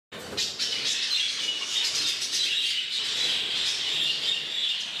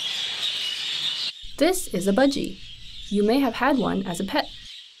This is a budgie. You may have had one as a pet.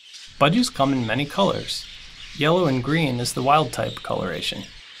 Budgies come in many colors. Yellow and green is the wild-type coloration.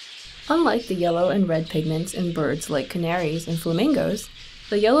 Unlike the yellow and red pigments in birds like canaries and flamingos,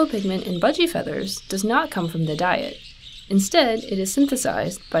 the yellow pigment in budgie feathers does not come from the diet. Instead, it is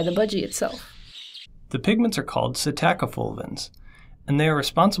synthesized by the budgie itself. The pigments are called psittacofulvins, and they are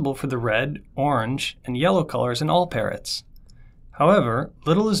responsible for the red, orange, and yellow colors in all parrots. However,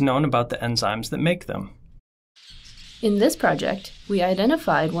 little is known about the enzymes that make them. In this project, we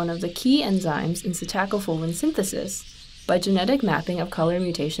identified one of the key enzymes in psittacofulvin synthesis by genetic mapping of color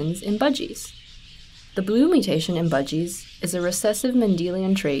mutations in budgies. The blue mutation in budgies is a recessive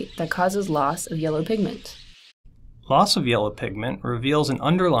Mendelian trait that causes loss of yellow pigment. Loss of yellow pigment reveals an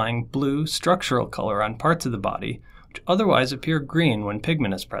underlying blue structural color on parts of the body which otherwise appear green when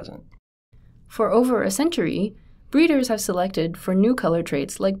pigment is present. For over a century, breeders have selected for new color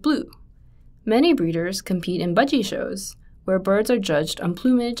traits like blue. Many breeders compete in budgie shows, where birds are judged on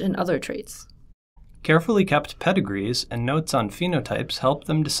plumage and other traits. Carefully kept pedigrees and notes on phenotypes help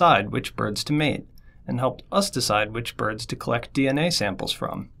them decide which birds to mate, and helped us decide which birds to collect DNA samples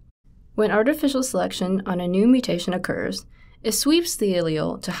from. When artificial selection on a new mutation occurs, it sweeps the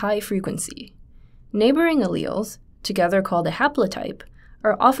allele to high frequency. Neighboring alleles, together called a haplotype,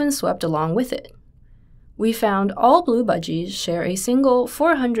 are often swept along with it. We found all blue budgies share a single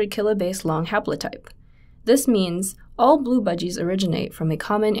 400 kilobase long haplotype. This means all blue budgies originate from a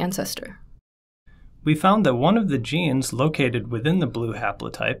common ancestor. We found that one of the genes located within the blue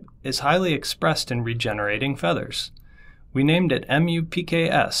haplotype is highly expressed in regenerating feathers. We named it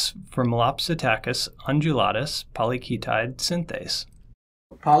MUPKS for Melopsittacus undulatus polyketide synthase.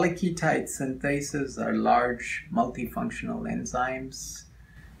 Polyketide synthases are large multifunctional enzymes.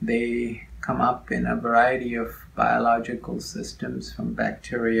 They come up in a variety of biological systems, from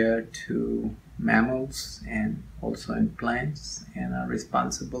bacteria to mammals and also in plants, and are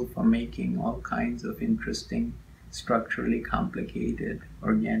responsible for making all kinds of interesting, structurally complicated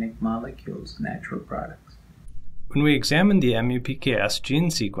organic molecules, natural products. When we examined the MUPKS gene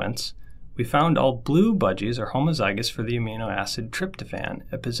sequence, we found all blue budgies are homozygous for the amino acid tryptophan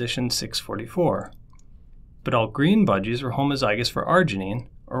at position 644, but all green budgies were homozygous for arginine,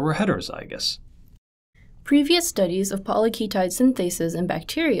 or were heterozygous. Previous studies of polyketide synthases in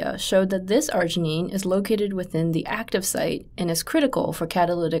bacteria showed that this arginine is located within the active site and is critical for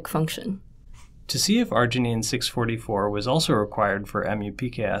catalytic function. To see if arginine 644 was also required for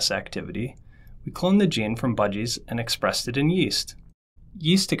MUPKS activity, we cloned the gene from budgies and expressed it in yeast.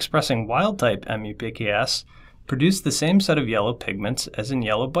 Yeast expressing wild-type MUPKS produced the same set of yellow pigments as in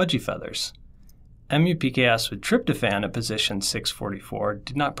yellow budgie feathers. MUPKS with tryptophan at position 644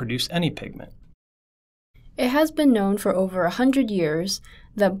 did not produce any pigment. It has been known for over 100 years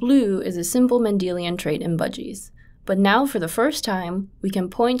that blue is a simple Mendelian trait in budgies, but now for the first time, we can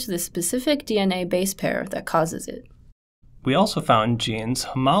point to the specific DNA base pair that causes it. We also found genes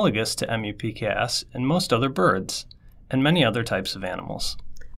homologous to MUPKS in most other birds, and many other types of animals.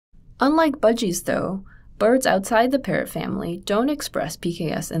 Unlike budgies, though, birds outside the parrot family don't express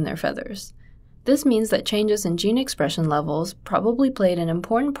PKS in their feathers. This means that changes in gene expression levels probably played an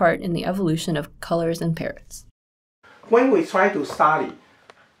important part in the evolution of colors in parrots. When we try to study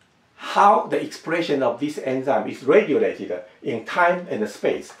how the expression of this enzyme is regulated in time and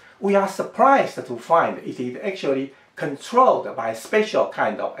space, we are surprised to find it is actually controlled by a special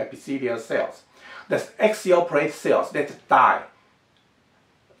kind of epithelial cells, the axial plate cells that die.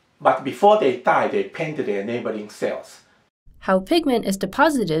 But before they die, they paint their neighboring cells. How pigment is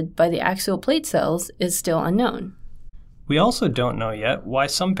deposited by the axial plate cells is still unknown. We also don't know yet why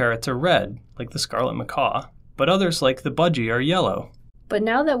some parrots are red, like the scarlet macaw, but others, like the budgie, are yellow. But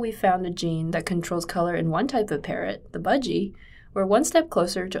now that we've found a gene that controls color in one type of parrot, the budgie, we're one step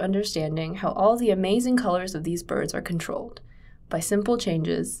closer to understanding how all the amazing colors of these birds are controlled by simple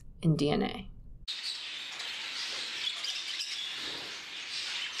changes in DNA.